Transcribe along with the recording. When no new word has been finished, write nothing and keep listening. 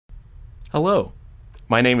Hello,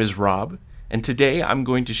 my name is Rob, and today I'm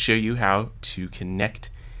going to show you how to connect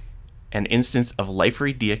an instance of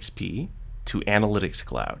Liferay DXP to Analytics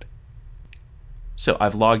Cloud. So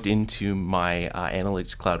I've logged into my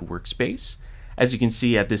Analytics Cloud workspace. As you can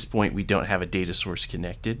see, at this point we don't have a data source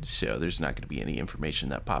connected, so there's not going to be any information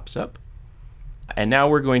that pops up. And now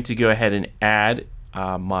we're going to go ahead and add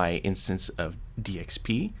my instance of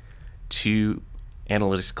DXP to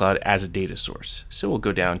Analytics Cloud as a data source. So we'll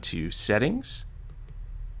go down to Settings,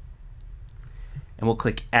 and we'll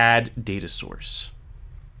click Add Data Source.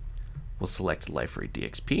 We'll select Liferay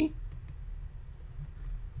DXP,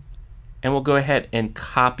 and we'll go ahead and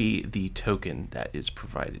copy the token that is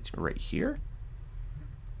provided right here.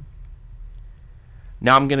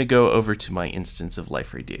 Now I'm going to go over to my instance of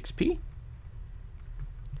Liferay DXP.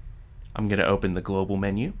 I'm going to open the global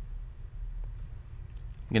menu.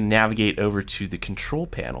 I'm going to navigate over to the control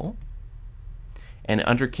panel, and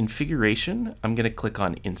under configuration I'm going to click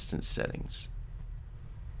on instance settings.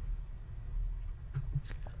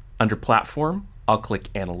 Under platform I'll click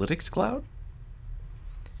Analytics Cloud,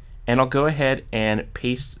 and I'll go ahead and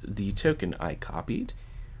paste the token I copied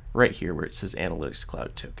right here where it says Analytics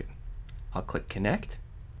Cloud token. I'll click connect,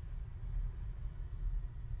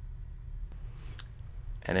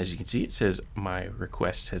 and as you can see it says my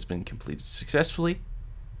request has been completed successfully.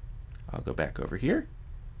 I'll go back over here,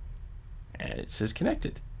 and it says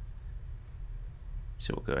connected.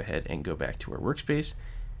 So we'll go ahead and go back to our workspace.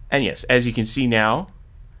 And yes, as you can see now,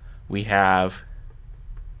 we have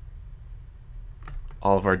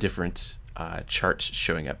all of our different charts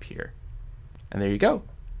showing up here. And there you go.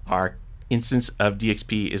 Our instance of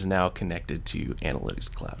DXP is now connected to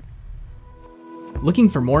Analytics Cloud. Looking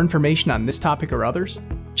for more information on this topic or others?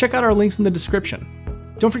 Check out our links in the description.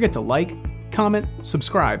 Don't forget to like, comment,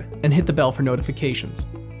 subscribe, and hit the bell for notifications.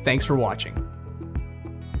 Thanks for watching.